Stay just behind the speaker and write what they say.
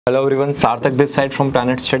Hello everyone, सार्थक this side from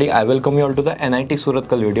planet study. I welcome you all to the NIT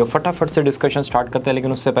Surathkal video. फटाफट से discussion start करते हैं,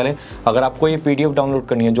 लेकिन उससे पहले अगर आपको ये PDF डाउनलोड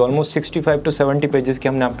करनी है जो ऑलमोस्ट 65 to 70 पेजेस की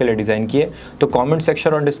हमने आपके लिए डिज़ाइन की है, तो कमेंट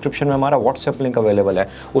सेक्शन और डिस्क्रिप्शन में हमारा व्हाट्सएप लिंक अवेलेबल है,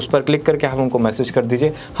 उस पर क्लिक करके आप हमको मैसेज कर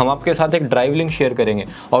दीजिए। हम आपके साथ एक ड्राइव लिंक शेयर करेंगे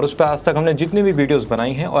और उस पर आज तक हमने जितनी भी वीडियोज़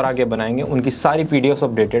बनाई हैं और आगे बनाएंगे उनकी सारी PDFs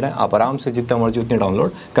अपडेटेड है। आप आराम से जितना मर्जी उतनी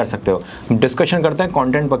डाउनलोड कर सकते हो। डिस्कशन करते हैं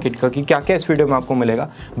कॉन्टेंट बकेट का कि क्या क्या इस वीडियो में आपको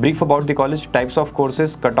मिलेगा। Brief about the college, types of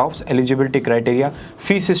courses, cut offs, eligibility criteria,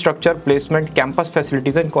 fees structure, placement, campus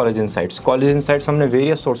facilities and college insights. College insights हमने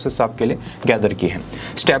वेरियस सोर्सेस आपके लिए गैदर की हैं।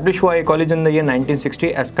 स्टैब्लिश हुआ ये college in the year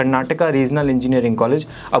 1960 as Karnataka regional engineering college,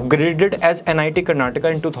 upgraded as NIT Karnataka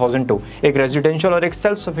इन 2002। एक residential और एक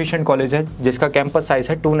सेल्फ सफिशिएंट कॉलेज है जिसका कैंपस साइज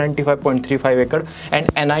है 295.35 एकड़ एंड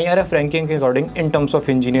NIRF रैंकिंग के according in terms of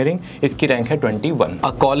engineering इसकी रैंक है 21।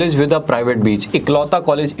 अ college with a private beach, इकलौता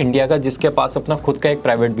कॉलेज इंडिया का जिसके पास अपना खुद का एक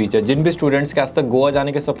प्राइवेट बीच है। जिन भी स्टूडेंट्स के आज तक गोवा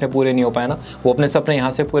जाने के सपने पूरे नहीं हो पाए ना, वो अपने सपने यहाँ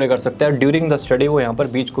से पूरे कर सकते हैं। ड्यूरिंग द स्टडी वो यहाँ पर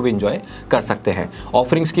बीच को भी इंजॉय कर सकते हैं।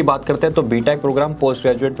 ऑफरिंग्स की बात करते हैं तो B.Tech programme, post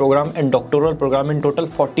graduate programme and doctoral programme in total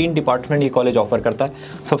 14 department ये कॉलेज ऑफर करता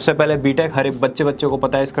है। सबसे पहले B.Tech हर एक बच्चे को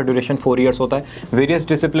पता है, इसका ड्यूरेशन 4 ईयर्स होता है। वेरियस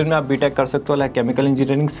डिसिप्लिन में आप B.Tech कर सकते हो, like chemical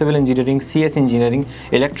engineering, civil engineering, CS engineering,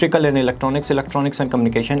 electrical and electronics and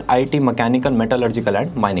communication, IT, mechanical, metallurgical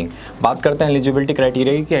and mining. बात करते हैं एलिजिबिलिटी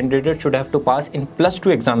क्राइटेरिया की। Candidate should have to pass in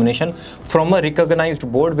 +2 examination from a recognised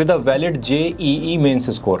board with a valid JEE mains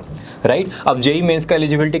score, right. अब JEE mains का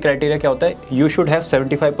eligibility criteria क्या होता है? You should have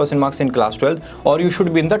 75% marks in class 12 और you should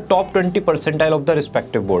be in the top 20 percentile of the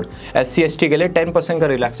respective board. SC/ST के लिए 10% का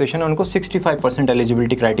relaxation, उनको 65%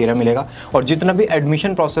 एलिजिबिलिटी क्राइटेरिया मिलेगा। और जितना भी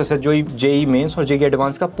एडमिशन प्रोसेस है, जो JEE मेंस और JEE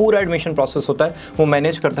एडवांस का पूरा एडमिशन प्रोसेस होता है, वो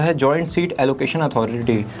मैनेज करता है joint seat allocation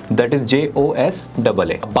authority, that is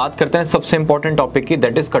JOSAA। अब बात करते हैं सबसे इंपॉर्टेंट टॉपिक की,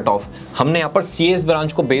 दैट इज कट ऑफ। हमने यहाँ पर CS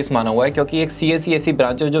ब्रांच को बेस माना हुआ है क्योंकि एक CS ही ऐसी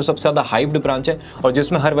ब्रांच है जो सबसे ज़्यादा हाइप्ड ब्रांच है और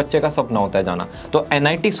जिसमें हर बच्चे का सपना होता है जाना। तो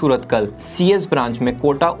NIT सूरतकल CS ब्रांच में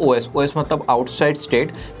कोटा OS मतलब outside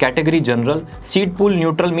state, category general, seat pool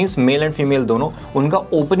neutral means male and female दोनों, उनका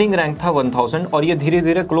ओपनिंग रैंक था 1000 और ये धीरे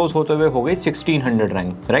धीरे क्लोज होते हुए हो गई 1600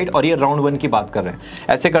 रैंक, राइट। और ये राउंड 1 की बात कर रहे हैं।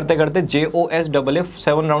 ऐसे करते करते JOSAA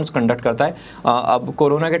 7 राउंड्स कंडक्ट करता है। अब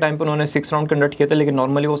कोरोना के टाइम पर उन्होंने 6 राउंड कंडक्ट किए थे, लेकिन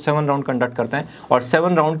नॉर्मली वो 7 राउंड कंडक्ट करते हैं और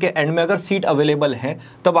 7 राउंड के एंड में अगर सीट अवेलेबल है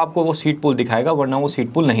तब आपको वो सीट पूल दिखाएगा, वरना वो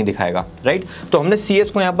सीट पूल नहीं दिखाएगा, राइट। तो हमने CS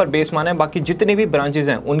को यहाँ पर बेस माना है। बाकी जितने भी ब्रांचेज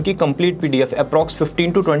हैं उनकी complete PDF approx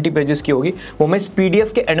 15 to 20 pages की होगी, वो मैं इस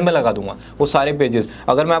PDF के एंड में लगा दूंगा वो सारे पेजेस।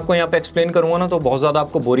 अगर मैं आपको यहाँ पे एक्सप्लेन करूंगा ना तो बहुत ज़्यादा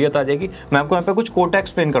आपको बोरियत आ जाएगी। मैं आपको यहाँ पे कुछ कोटा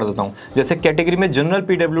एक्सप्लेन कर देता हूँ। जैसे कैटेगरी में जनरल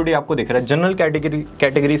PWD आपको दिख रहा है, जनरल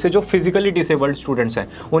कैटेगरी से जो फिजिकली डिसेबल्ड स्टूडेंट्स हैं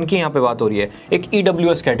उनकी यहाँ पे बात हो रही है। एक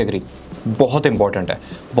EWS कैटेगरी बहुत इंपॉर्टेंट है,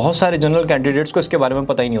 बहुत सारे जनरल कैंडिडेट्स को इसके बारे में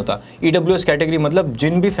पता ही नहीं होता। EWS कैटेगरी मतलब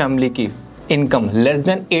जिन भी फैमिली की income less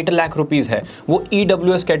than 8 lakh rupees है वो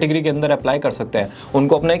EWS कैटेगरी के अंदर अप्लाई कर सकते हैं।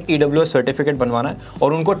 उनको अपना एक EWS सर्टिफिकेट बनवाना है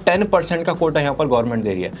और उनको 10% का कोटा यहाँ पर गवर्नमेंट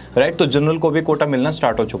दे रही है, राइट। तो जनरल को भी कोटा मिलना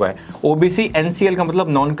स्टार्ट हो चुका है। OBC NCL का मतलब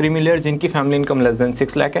नॉन क्रीमी लेयर, जिनकी family income less than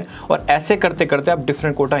 6 lakh है। और ऐसे करते करते आप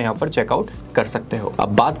डिफरेंट कोटा यहाँ पर चेकआउट कर सकते हो।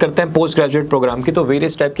 अब बात करते हैं पोस्ट ग्रेजुएट प्रोग्राम की। तो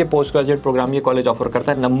वेरियस टाइप के पोस्ट ग्रेजुएट प्रोग्राम ये कॉलेज ऑफर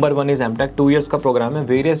करता है। नंबर 1 इज M.Tech, 2 ईयर्स का प्रोग्राम है।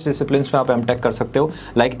 वेरियस डिसिप्लिन में आप M.Tech कर सकते हो,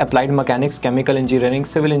 like applied mechanics, chemical engineering,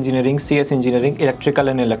 civil engineering, CS engineering, electrical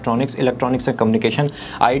and electronics and communication,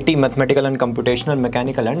 IT, mathematical and computational,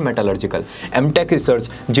 mechanical and metallurgical. M.Tech research,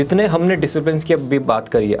 जितने हमने disciplines की अभी बात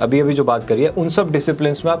करी है, अभी जो बात करी है, उन सब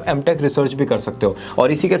डिसिप्लिन्स में आप M.Tech रिसर्च भी कर सकते हो।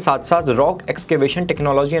 और इसी के साथ साथ rock excavation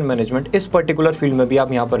technology and management, इस पर्टिकुलर फील्ड में भी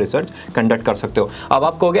आप यहाँ पर रिसर्च कंडक्ट कर सकते हो। अब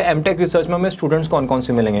आप कहोगे M.Tech रिसर्च में हमें स्टूडेंट्स कौन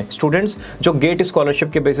से मिलेंगे? स्टूडेंट्स जो गेट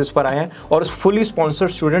स्कॉलरशिप के बेसिस पर आए हैं और फुली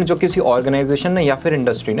स्पॉन्सर्ड स्टूडेंट जो किसी ऑर्गेनाइजेशन ने या फिर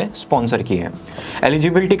इंडस्ट्री ने स्पॉन्सर किए हैं।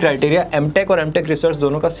 एलिजिबिलिटी क्राइटेरिया, M.Tech और M.Tech रिसर्च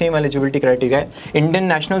दोनों का सेम एलिजिबिलिटी क्राइटेरिया है। इंडियन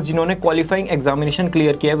नेशनल्स जिन्होंने क्वालिफाइंग एग्जामिनेशन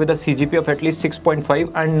क्लियर किया है with a CGPA of at least 6.5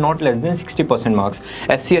 and not less than 60% marks.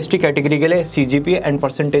 SC/ST category के लिए CGPA एंड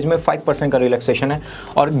परसेंटेज में 5% का रिलैक्सेशन है।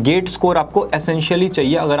 और गेट स्कोर आपको एसेंशियली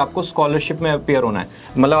चाहिए अगर आपको स्कॉलरशिप में अपेयर होना है।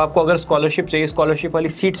 मतलब आपको अगर स्कॉलरशिप चाहिए, स्कॉलरशिप वाली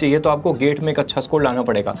सीट चाहिए, तो आपको गेट में एक अच्छा स्कोर लाना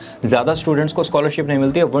पड़ेगा। ज़्यादा स्टूडेंट्स को स्कॉलरशिप नहीं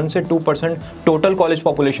मिलती है, 1 से 2% टोटल कॉलेज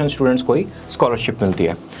पॉपुलेशन स्टूडेंट्स को ही स्कॉलरशिप मिलती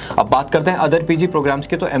है। अब बात करते हैं अदर PG प्रोग्राम्स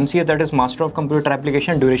की। तो MCA that is master of computer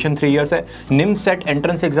application, duration 3 years है। NIMCET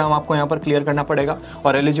एंट्रेंस एग्जाम आपको यहाँ पर क्लियर करना पड़ेगा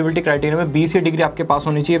और एलिजिबिलिटी क्राइटेरिया में BC डिग्री आपके पास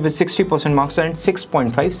होनी चाहिए with 60% marks and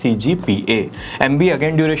 6.5 CGPA। MBA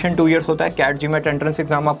again duration 2 years होता है। CAT GMAT एंट्रेंस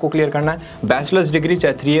एग्जाम आपको क्लियर करना है। बैचलर्स डिग्री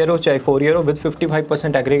चाहे 3 ईयर हो चाहे 4 ईयर हो विद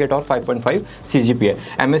 55% एग्रीगेट और 5.5 CGPA।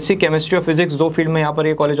 MSc केमिस्ट्री और फिजिक्स, 2 फील्ड में यहाँ पर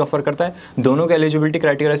ये कॉलेज ऑफर करता है। दोनों के एलिजिबिलिटी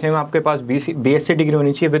क्राइटेरिया सेम, आपके पास BSc डिग्री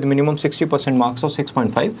होनी चाहिए विद मिनिमम 60% मार्क्स और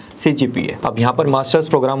 6.5 CGPA। अब यहाँ पर मास्टर्स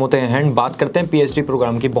प्रोग्राम होते हैं एंड बात करते हैं पीएचडी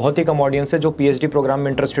प्रोग्राम की। बहुत ही कम ऑडियंस है जो पीएचडी प्रोग्राम में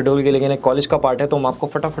इंटरेस्टेड होगी, लेकिन एक कॉलेज का पार्ट है तो हम आपको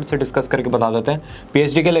फटाफट से डिस्कस करके बता देते हैं।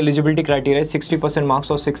 पीएचडी के लिए एलिजिबिलिटी क्राइटेरिया 60%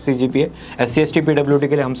 मार्क्स और 6 CGPA। SC ST PWD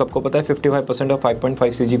के लिए हम सबको पता है 55% और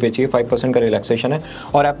 5.5 CGPA चाहिए, 5% का रिलैक्सेशन है।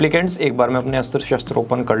 और एप्लीकेंट्स, एक बार मैं अपने अस्त्र शस्त्र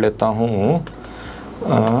ओपन कर लेता हूँ,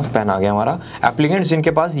 पेन आ गया हमारा। एप्लीकेंट्स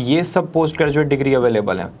जिनके पास ये सब पोस्ट ग्रेजुएट डिग्री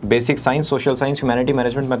अवेलेबल है, basic science, social science, humanity,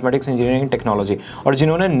 management, mathematics, engineering, technology, और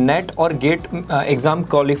जिन्होंने नेट और गेट एग्जाम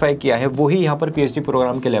क्वालिफाई किया है वही यहाँ पर पीएचडी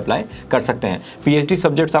प्रोग्राम के लिए अप्लाई कर सकते हैं। पीएचडी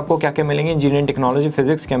सब्जेक्ट्स आपको क्या क्या मिलेंगे? Engineering, technology,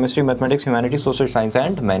 physics, chemistry, mathematics, humanity, social science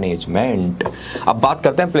and management. अब बात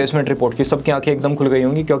करते हैं प्लेसमेंट रिपोर्ट की। सबकी आंखें एकदम खुल गई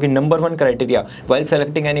होंगी क्योंकि number 1 criteria while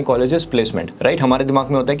selecting any college is placement, right. हमारे दिमाग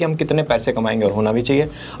में होता है कि हम कितने पैसे कमाएंगे, और होना भी चाहिए।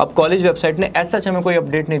 अब कॉलेज वेबसाइट ने ऐसा हमें कोई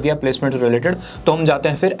अपडेट नहीं दिया प्लेसमेंट रिलेटेड, तो हम जाते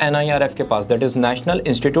हैं फिर NIRF के पास, that is national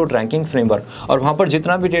institute ranking framework, और वहां पर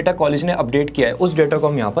जितना भी डेटा कॉलेज ने अपडेट किया है उस डेटा को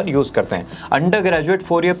हम यहां पर यूज करते हैं। अंडर ग्रेजुएट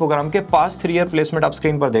 4 ईयर प्रोग्राम के पास 3 ईयर प्लेसमेंट आप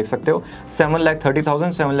स्क्रीन पर देख सकते हो।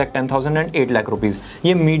 7,30,000, 7,10,000 एंड 8 लाख रुपीज,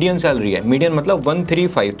 ये मीडियन सैलरी है। मीडियन मतलब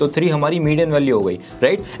 135, तो 3 हमारी मीडियन वैल्यू हो गई,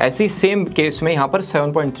 राइट। ऐसी सेम केस में यहाँ पर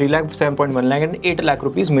 7.3 lakh, 7.1 lakh and 8 lakh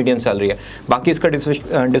rupees median salary है। बाकी इसका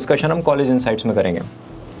डिस्कशन हम कॉलेज इनसाइट्स में करेंगे।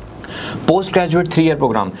 पोस्ट ग्रेजुएट 3 ईयर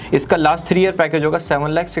प्रोग्राम, इसका लास्ट 3 ईयर पैकेज होगा 7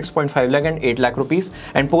 lakh, 6.5 lakh and 8 lakh rupees.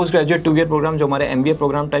 And post graduate 2 year programme जो हमारे MBA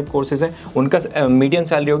प्रोग्राम टाइप कोर्सेज हैं, उनका मीडियन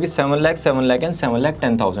सैलरी होगी 7 लाख, 7 लाख एंड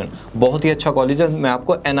 7,10,000। बहुत ही अच्छा कॉलेज है। मैं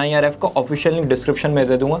आपको NIRF का ऑफिशियल लिंक डिस्क्रिप्शन में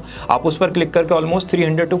दे दूंगा, आप उस पर क्लिक करके ऑलमोस्ट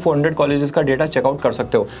 300 to 400 कॉलेजेस का डेटा चेकआउट कर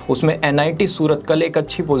सकते हो। उसमें NIT सूरतकल एक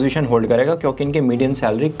अच्छी पोजीशन होल्ड करेगा क्योंकि इनके मीडियन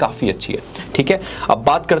सैलरी काफ़ी अच्छी है, ठीक है। अब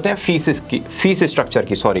बात करते हैं फीस स्ट्रक्चर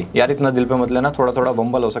की। सॉरी यार, इतना दिल पे मत लेना, थोड़ा थोड़ा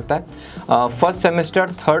बम्बल हो सकता है। First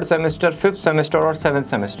semester, third semester, 5th semester और 7th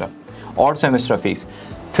semester odd semester fees,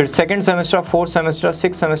 फिर second semester, 4th semester,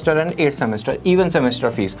 6th semester and 8th semester even semester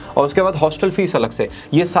fees, और उसके बाद हॉस्टल फीस अलग से।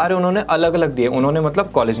 ये सारे उन्होंने अलग अलग दिए, उन्होंने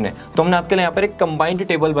मतलब कॉलेज ने। तो हमने आपके लिए यहाँ पर एक कंबाइंड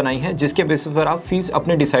टेबल बनाई है जिसके बेसिस पर आप फीस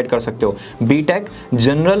अपने डिसाइड कर सकते हो। B.Tech,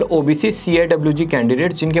 general, OBC, CIWG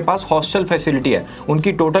candidate जिनके पास हॉस्टल फैसिलिटी है,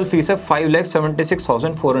 उनकी टोटल फीस है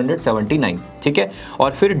 5,76,479, ठीक है।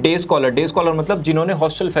 और फिर डे स्कॉलर मतलब जिन्होंने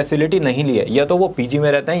हॉस्टल फैसिलिटी नहीं ली है, या तो वो PG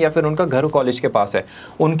में रहते हैं या फिर उनका घर कॉलेज के पास है,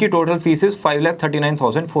 उनकी टोटल फीस इज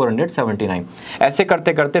 5,39,479। ऐसे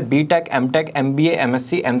करते करते B.Tech, M.Tech, MBA,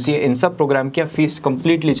 M.Sc, MCA इन सब प्रोग्राम की आप फीस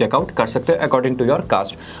कंप्लीटली चेकआउट कर सकते हो अकॉर्डिंग टू योर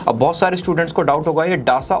कास्ट। अब बहुत सारे स्टूडेंट्स को डाउट होगा ये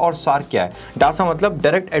डासा और सार्क क्या है। डासा मतलब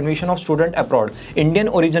direct admission of student abroad. Indian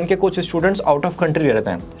origin के कुछ स्टूडेंट्स आउट ऑफ कंट्री रहते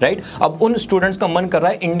हैं, राइट। अब उन स्टूडेंट्स का मन कर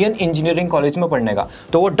रहा है इंडियन इंजीनियरिंग कॉलेज में पढ़ने का,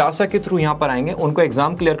 तो वो डासा के थ्रू यहाँ पर आएंगे। उनको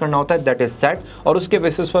एग्जाम क्लियर करना होता है, दैट इज सेट, और उसके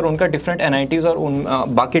बेसिस पर उनका डिफरेंट NITs और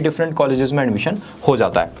बाकी डिफरेंट कॉलेजेस में एडमिशन हो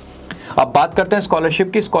जाता है। अब बात करते हैं स्कॉलरशिप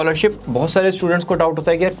की। स्कॉलरशिप बहुत सारे स्टूडेंट्स को डाउट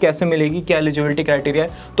होता है कि यार कैसे मिलेगी, क्या एलिजिबिलिटी क्राइटेरिया है।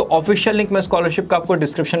 तो ऑफिशियल लिंक मैं स्कॉलरशिप का आपको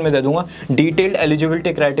डिस्क्रिप्शन में दे दूंगा। डिटेल्ड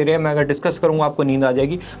एलिजिबिलिटी क्राइटेरिया मैं अगर डिस्कस करूंगा आपको नींद आ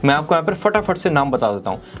जाएगी। मैं आपको यहाँ पर फटाफट से नाम बता देता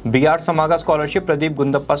हूँ। B R समागा scholarship, Pradeep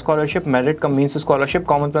गुंदप्पा scholarship, Merit-Cum-Means scholarship,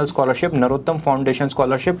 Commonwealth scholarship, Narottam foundation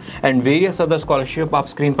scholarship and various other scholarship आप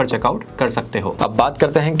स्क्रीन पर चेकआउट कर सकते हो। अब बात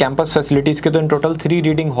करते हैं कैंपस फैसिलिटीज के। तो in total 3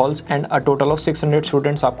 reading halls and a total of 600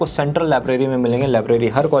 students आपको सेंट्रल लाइब्रेरी में मिलेंगे। लाइब्रेरी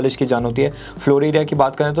हर कॉलेज की जान होती है। फ्लोर एरिया की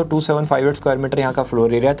बात करें तो 2758 स्क्वायर मीटर यहाँ का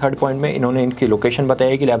फ्लोर एरिया। थर्ड पॉइंट में इन्होंने इनकी लोकेशन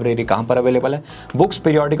बताई कि लाइब्रेरी कहाँ पर अवेलेबल है। Books,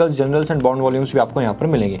 periodicals, journals and bound volumes भी आपको यहाँ पर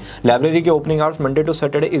मिलेंगे। लाइब्रेरी के opening hours Monday to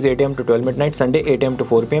Saturday is 8 AM to 12 midnight, Sunday 8 AM to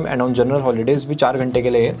 4 PM and on general holidays भी 4 घंटे के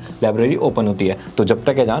लिए लाइब्रेरी ओपन होती है। तो जब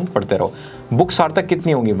तक है जान पढ़ते रहो। बुक सार्थक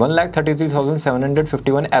कितनी होंगी?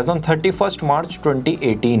 1,33,751 एज ऑन 31 मार्च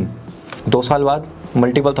 2018। 2 साल बाद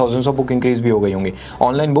multiple thousands of book increase भी हो गई होंगी।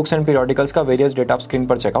 ऑनलाइन बुक्स एंड पीरियोडिकल्स का वेरियस डेटा आप स्क्रीन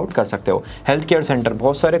पर चेकआउट कर सकते हो। हेल्थ केयर सेंटर,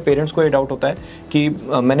 बहुत सारे पेरेंट्स को ये डाउट होता है कि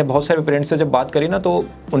मैंने बहुत सारे पेरेंट्स से जब बात करी ना, तो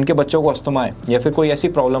उनके बच्चों को अस्थमा है या फिर कोई ऐसी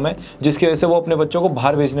प्रॉब्लम है जिसकी वजह से वो अपने बच्चों को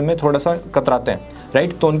बाहर भेजने में थोड़ा सा कतराते हैं,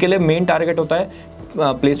 राइट। तो उनके लिए मेन टारगेट होता है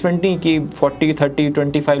प्लेसमेंट नहीं कि 40, 30,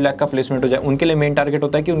 25 लाख का प्लेसमेंट हो जाए। उनके लिए मेन टारगेट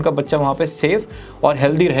होता है कि उनका बच्चा वहाँ पे सेफ और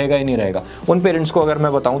हेल्दी रहेगा या नहीं रहेगा। उन पेरेंट्स को अगर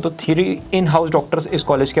मैं बताऊँ तो 3 इन हाउस डॉक्टर्स इस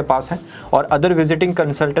कॉलेज के पास हैं और other visiting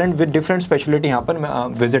consultant with different speciality यहाँ पर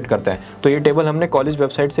विजिट करते हैं। तो ये टेबल हमने कॉलेज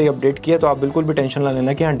वेबसाइट से ही अपडेट किया, तो आप बिल्कुल भी टेंशन ना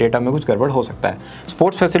लेना कि हाँ डेटा में कुछ गड़बड़ हो सकता है।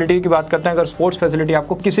 स्पोर्ट्स फैसिलिटी की बात करते हैं। अगर स्पोर्ट्स फैसिलिटी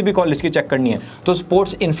आपको किसी भी कॉलेज की चेक करनी है तो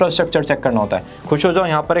स्पोर्ट्स इंफ्रास्ट्रक्चर चेक करना होता है। खुश हो जाओ,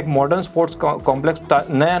 यहाँ पर एक मॉडर्न स्पोर्ट्स कॉम्प्लेक्स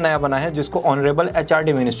नया बना है जिसको ऑनरेबल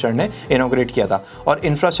HRD मिनिस्टर ने इनॉग्रेट किया था। और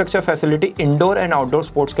infrastructure facility indoor and outdoor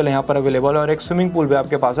sports के लिए यहाँ पर अवेलेबल है और एक स्विमिंग पूल भी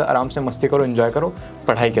आपके पास है। आराम से मस्ती करो, एंजॉय करो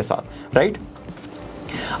पढ़ाई के साथ, राइट।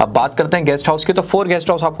 अब बात करते हैं गेस्ट हाउस की, तो 4 गेस्ट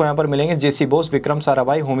हाउस आपको यहाँ पर मिलेंगे, जेसी बोस, विक्रम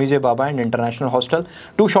साराभाई, होमी जे बाबा and international hostel.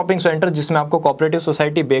 2 shopping centre जिसमें आपको cooperative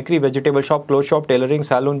society, bakery, vegetable shop, cloth shop, tailoring,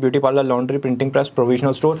 salon, beauty parlour, laundry, printing press,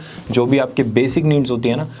 provisional store, जो भी आपकी बेसिक नीड्स होती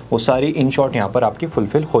है ना वो सारी इन शॉर्ट यहाँ पर आपकी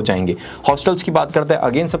फुलफिल हो जाएंगी। हॉस्टल्स की बात करते हैं,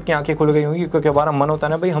 अगेन सबकी आंखें खुल गई होंगी क्योंकि हमारा मन होता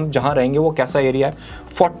है ना भाई हम जहाँ रहेंगे वो कैसा एरिया है।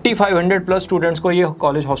 4500 प्लस स्टूडेंट्स को ये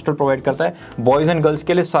कॉलेज हॉस्टल प्रोवाइड करता है। बॉयज एंड गर्ल्स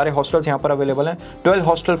के लिए सारे हॉस्टल्स यहाँ पर अवेलेबल हैं। 12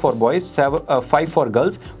 hostel for boys, 5 for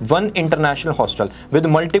girls, 1 international hostel with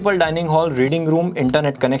multiple dining hall, reading room,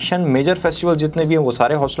 internet connection. Major festival जितने भी हैं वो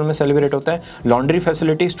सारे हॉस्टल में सेलिब्रेट होते हैं। Laundry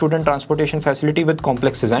facility, student transportation facility with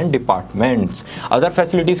complex design departments. Other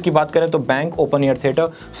facilities की बात करें तो bank, open air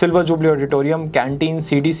theatre, silver jubilee auditorium, canteen,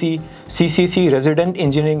 CDC, CCC, resident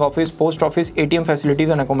engineering office, post office, ATM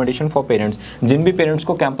facilities and accommodation for parents. जिन भी parents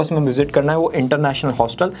को campus में visit करना है वो इंटरनेशनल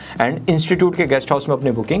हॉस्टल एंड इंस्टीट्यूट के गेस्ट हाउस में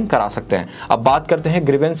अपनी बुकिंग करा सकते हैं। अब बात करते हैं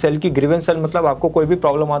ग्रीवेंस सेल की। ग्रीवेंस सेल मतलब आपको कोई भी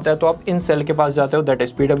प्रॉब्लम आता है तो आप इन सेल के पास जाते हो, that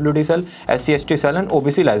is PWD cell, SC ST cell and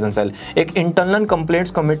OBC licence cell. एक इंटरनल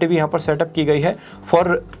कंप्लेंट्स कमेटी भी यहाँ पर सेटअप की गई है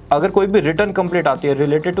फॉर अगर कोई भी रिटर्न कंप्लेंट आती है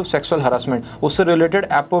रिलेटेड टू सेक्सुअल हरासमेंट, उससे रिलेटेड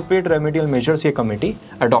एप्रोप्रिएट रेमेडियल मेजर्स ये कमेटी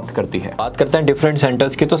अडॉप्ट करती है। बात करते हैं डिफरेंट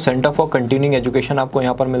सेंटर्स की, तो सेंटर फॉर कंटिन्यूइंग एजुकेशन आपको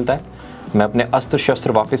यहाँ पर मिलता है। मैं अपने अस्त्र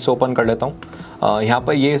शस्त्र वापस से ओपन कर लेता हूँ। यहाँ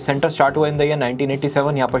पर ये सेंटर स्टार्ट हुआ इन द ईयर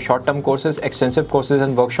 1987। यहाँ पर short term courses, extensive courses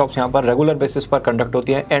and workshops यहाँ पर रेगुलर बेसिस पर कंडक्ट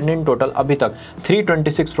होती हैं एंड इन टोटल अभी तक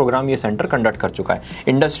 326 प्रोग्राम ये सेंटर कंडक्ट कर चुका है।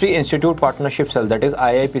 Industry institute partnership cell, that is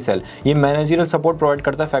IIP cell, ये मैनेजरियल सपोर्ट प्रोवाइड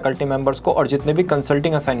करता है फैकल्टी मेंबर्स को और जितने भी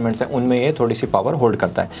कंसल्टिंग असाइनमेंट्स हैं उनमें ये थोड़ी सी पावर होल्ड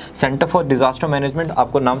करता है। सेंटर फॉर डिजास्टर मैनेजमेंट,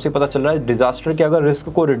 आपको नाम से पता चल रहा है डिजास्टर के अगर रिस्क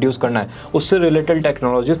को रिड्यूस करना है उससे रिलेटेड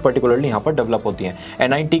टेक्नोलॉजीज पर्टिकुलरली यहाँ पर डेवलप होती हैं।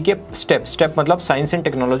 NIT के स्टेप मतलब science and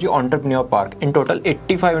technology entrepreneur park, in total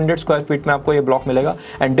 8500 square feet में आपको ये ब्लॉक मिलेगा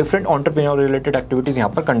and different entrepreneur related activities यहाँ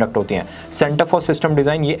पर कंडक्ट होती हैं। सेंटर फॉर सिस्टम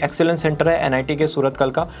डिजाइन, ये एक्सीलेंस सेंटर है NIT के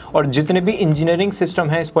सूरतकल का और जितने भी इंजीनियरिंग सिस्टम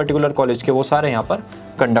है इस पर्टिकुलर कॉलेज के वो सारे यहाँ पर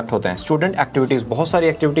कंडक्ट होते हैं। स्टूडेंट एक्टिविटीज, बहुत सारी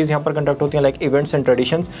एक्टिविटीज यहाँ पर कंडक्ट होती हैं like events and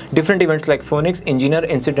traditions, different events like phoenix, engineer,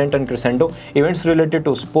 incident and crescendo, events related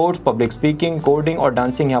to sports, public speaking, coding और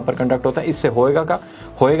डांसिंग यहाँ पर कंडक्ट होता है। इससे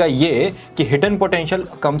होएगा ये कि hidden potential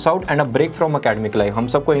comes out and a break from academic life. हम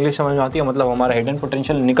सबको इंग्लिश समझ में आती है, मतलब हमारा हिडन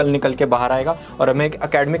पोटेंशियल निकल के बाहर आएगा और हमें एक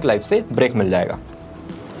एकेडमिक लाइफ से ब्रेक मिल जाएगा।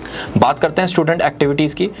 बात करते हैं स्टूडेंट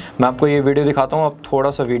एक्टिविटीज़ की। मैं आपको ये वीडियो दिखाता हूँ, आप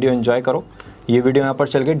थोड़ा सा वीडियो एंजॉय करो। ये वीडियो यहाँ पर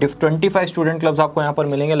चल गई। 25 स्टूडेंट क्लब्स आपको यहाँ पर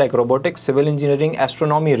मिलेंगे like robotics, civil engineering,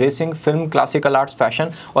 astronomy, racing, film, classical arts,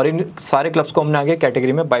 fashion और इन सारे क्लब्स को हमने आगे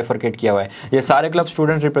कैटेगरी में बाइफरकेट किया हुआ है। ये सारे क्लब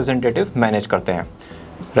स्टूडेंट रिप्रेजेंटेटिव मैनेज करते हैं।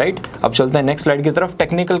 राइट, अब चलते हैं नेक्स्ट स्लाइड की तरफ।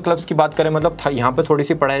 टेक्निकल क्लब्स की बात करें मतलब यहाँ पे थोड़ी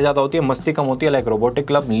सी पढ़ाई ज़्यादा होती है, मस्ती कम होती है like robotic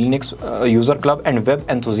club, Linux user club and web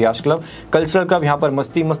enthusiast club. Cultural club, यहाँ पर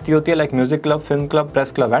मस्ती होती है like music club, film club,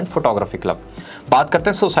 press club and photography club. बात करते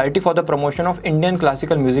हैं society for the promotion of Indian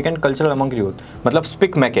classical music and cultural among youth, मतलब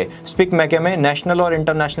speak मैके में नेशनल और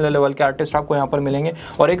इंटरनेशनल लेवल के आर्टिस्ट आपको यहाँ पर मिलेंगे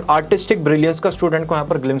और एक आर्टिस्टिक ब्रिलियंस का स्टूडेंट को यहाँ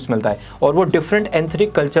पर ग्लिम्स मिलता है और वो डिफरेंट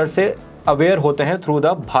एथनिक कल्चर से अवेयर होते हैं through the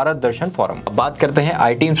Bharat Darshan forum. बात करते हैं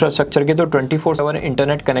IT इंफ्रास्ट्रक्चर की, तो 24/7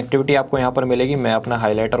 इंटरनेट कनेक्टिविटी आपको यहाँ पर मिलेगी। मैं अपना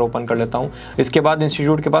हाईलाइटर ओपन कर लेता हूँ। इसके बाद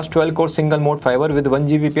इंस्टीट्यूट के पास 12 course single mode fibre with 1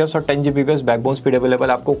 Gbps और 10 Gbps बैकबोन स्पीड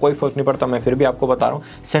अवेलेबल। आपको कोई फर्क नहीं पड़ता, मैं फिर भी आपको बता रहा हूँ।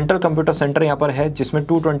 सेंट्रल कंप्यूटर सेंटर यहाँ पर है जिसमें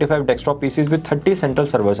 225 desktop PCs with 30 central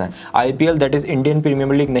servers हैं। IPL that is Indian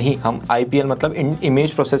premiere league नहीं, हम IPL मतलब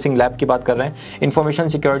इमेज प्रोसेसिंग लैब की बात कर रहे हैं। Information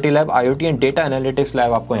security lab, IoT and data analytics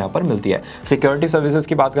lab आपको यहाँ पर मिलती है। सिक्योरिटी सर्विसेज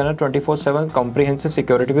की बात करें 24/7 comprehensive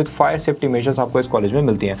security with fire safety measures आपको इस कॉलेज में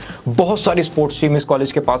मिलती हैं। बहुत सारी स्पोर्ट्स टीम इस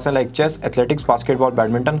कॉलेज के पास है like chess, athletics, basketball,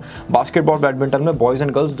 badminton में बॉयज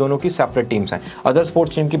एंड गर्ल्स दोनों की सेपरेट टीम्स हैं। अदर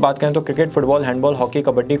स्पोर्ट्स टीम की बात करें तो cricket, football, handball, hockey,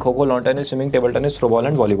 kabaddi, kho kho, lawn tennis, swimming, table tennis, throwball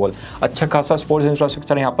and volleyball. अच्छा खासा स्पोर्ट्स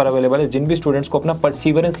इंफ्रास्ट्रक्चर यहाँ पर अवेलेबल है। जिन भी स्टूडेंट्स को अपना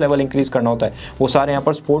परसिवरेंस लेवल इंक्रीज करना होता है वो सारे यहाँ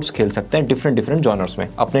पर स्पोर्ट्स खेल सकते हैं डिफरेंट जॉनर्स में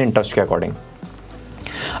अपने इंटरेस्ट के अकॉर्डिंग।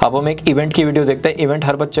 अब हम एक इवेंट की वीडियो देखते हैं। इवेंट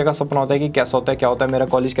हर बच्चे का सपना होता है कि कैसा होता है, क्या होता है, मेरा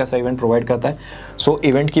कॉलेज कैसा इवेंट प्रोवाइड करता है। सो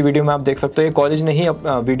इवेंट की वीडियो में आप देख सकते हो, ये कॉलेज ने ही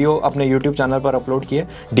वीडियो अपने यूट्यूब चैनल पर अपलोड की है।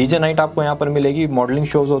 डीजे नाइट आपको यहाँ पर मिलेगी, मॉडलिंग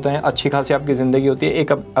शोज होते हैं, अच्छी खासी आपकी ज़िंदगी होती है,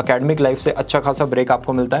 एक अकेडमिक लाइफ से अच्छा खासा ब्रेक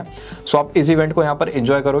आपको मिलता है। सो आप इस इवेंट को यहाँ पर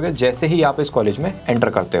एंजॉय करोगे जैसे ही आप इस कॉलेज में एंटर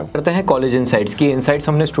करते हो। करते हैं कॉलेज इनसाइट्स की। इनसाइट्स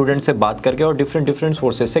हमने स्टूडेंट से बात करके और डिफरेंट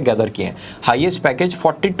सोर्सेज से गैदर किए हैं। Highest package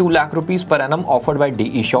 42 lakh rupees per annum offered by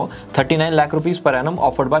DE Shaw, 39 lakh rupees per annum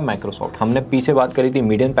offered by Microsoft. हमने पीछे बात करी थी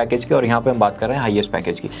मीडियम पैकेज की और यहाँ पे हम बात कर रहे हैं हाईएस्ट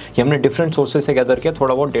पैकेज की। ये हमने डिफरेंट सोर्सेज से गैदर किया,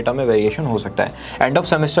 थोड़ा बहुत डेटा में वेरिएशन हो सकता है। एंड ऑफ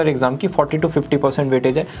सेमेस्टर एग्जाम की 40 to 50%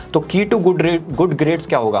 वेटेज है। तो की टू गुड ग्रेड्स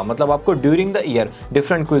क्या होगा, मतलब आपको during the year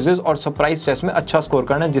different quizzes और सरप्राइज टेस्ट में अच्छा स्कोर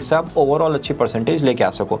करना है, जिससे आप ओवरऑल अच्छी परसेंटेज लेके आ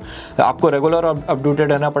सको। आपको रेगुलर और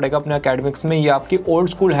अपडेटेड रहना पड़ेगा अपने एकेडमिक्स में। ये आपकी ओल्ड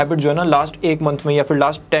स्कूल हैबिट जो है ना, लास्ट एक मंथ में या फिर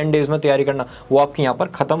लास्ट 10 डेज में तैयारी करना, वो आपकी यहाँ पर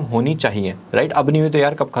खत्म होनी चाहिए, राइट। अब नहीं हुई तो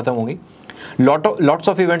यार कब खत्म होगी। लॉट्स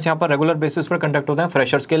ऑफ इवेंट्स यहाँ पर रेगुलर बेसिस पर कंडक्ट होते हैं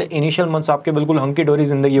फ्रेशर्स के लिए। इनिशियल मंथ्स आपके बिल्कुल हंकी डोरी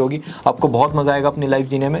जिंदगी होगी, आपको बहुत मजा आएगा अपनी लाइफ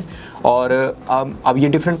जीने में। और अब ये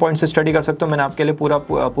डिफरेंट पॉइंट से स्टडी कर सकते हो। मैंने आपके लिए पूरा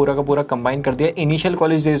का पूरा कंबाइन कर दिया। इनिशियल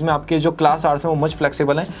कॉलेज डेज में आपके जो क्लास आवर्स हैं वो मच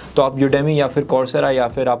फ्लेक्सिबल हैं, तो आप यूडेमी या फिर कोर्सेरा या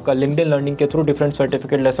फिर आपका लिंक्डइन लर्निंग के थ्रू डिफरेंट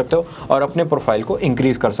सर्टिफिकेट ले सकते हो और अपने प्रोफाइल को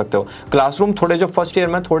इंक्रीज कर सकते हो। क्लासरूम थोड़े जो फर्स्ट ईयर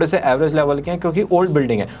में थोड़े से एवरेज लेवल के हैं, क्योंकि ओल्ड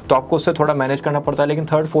बिल्डिंग है तो आपको उससे थोड़ा मैनेज करना पड़ता है, लेकिन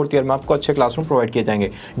थर्ड फोर्थ ईयर में आपको अच्छे क्लासरूम प्रोवाइड किए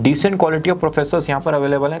जाएंगे। डिसेंट क्वालिटी ऑफ प्रोफेसर्स यहाँ पर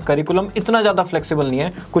अवेलेबल है। करिकुलम इतना ज्यादा फ्लेक्सिबल नहीं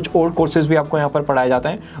है, कुछ ओल्ड कोर्सेज भी आपको यहाँ पर पढ़ाए जाते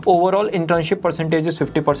हैं। ओवरऑल इंटर्नशिप परसेंटेज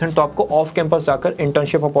 50%, तो आपको ऑफ कैंपस जाकर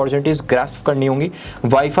इंटर्नशिप अपॉर्चुनिटीज ग्रैस्प करनी होंगी।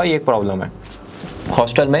 वाईफाई एक प्रॉब्लम है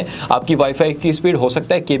हॉस्टल में, आपकी वाईफाई की स्पीड हो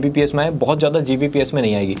सकता है kbps में है, बहुत ज़्यादा gbps में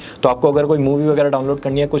नहीं आएगी। तो आपको अगर कोई मूवी वगैरह डाउनलोड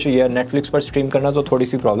करनी है, कुछ या नेटफ्लिक्स पर स्ट्रीम करना, तो थोड़ी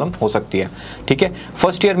सी प्रॉब्लम हो सकती है, ठीक है।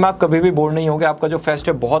 फर्स्ट ईयर में आप कभी भी बोर नहीं होंगे। आपका जो फेस्ट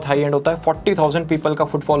है बहुत हाई एंड होता है, 40,000 पीपल का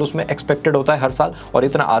फुटफॉल उसमें एक्सपेक्टेड होता है हर साल, और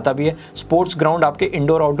इतना आता भी है। स्पोर्ट्स ग्राउंड आपके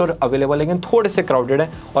इंडोर आउटडोर अवेलेबल है, लेकिन थोड़े से क्राउडेड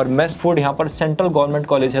है। और मेस फूड यहाँ पर सेंट्रल गवर्नमेंट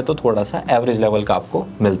कॉलेज है, तो थोड़ा सा एवरेज लेवल का आपको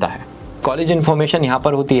मिलता है। कॉलेज इन्फॉर्मेशन यहाँ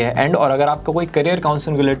पर होती है एंड। और अगर आपका कोई करियर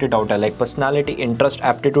काउंसलिंग रिलेटेड डाउट है, like personality, interest,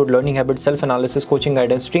 aptitude, learning habit, self analysis, coaching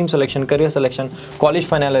guidance, stream selection, career selection, college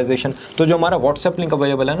finalisation, तो जो हमारा व्हाट्सएप लिंक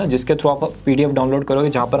अवेलेबल है ना, जिसके थ्रू आप PDF डाउनलोड करोगे,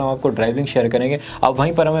 जहाँ पर हम आपको ड्राइव लिंक शेयर करेंगे, आप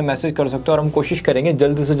वहीं पर हमें मैसेज कर सकते हो और हम कोशिश करेंगे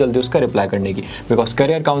जल्दी से जल्दी उसका रिप्लाई करने की। Because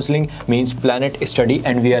career counselling means planet study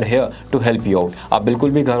and we are here to help you out. आप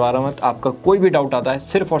बिल्कुल भी घबराना मत। आपका कोई भी डाउट आता है,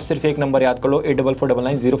 सिर्फ और सिर्फ एक नंबर याद कर लो,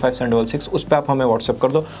 8449905766। उस पर आप हमें व्हाट्सएप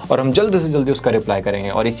कर दो और हम जल्दी से जल्दी उसका रिप्लाई करेंगे।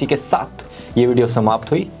 और इसी के साथ ये वीडियो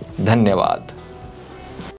समाप्त हुई। धन्यवाद।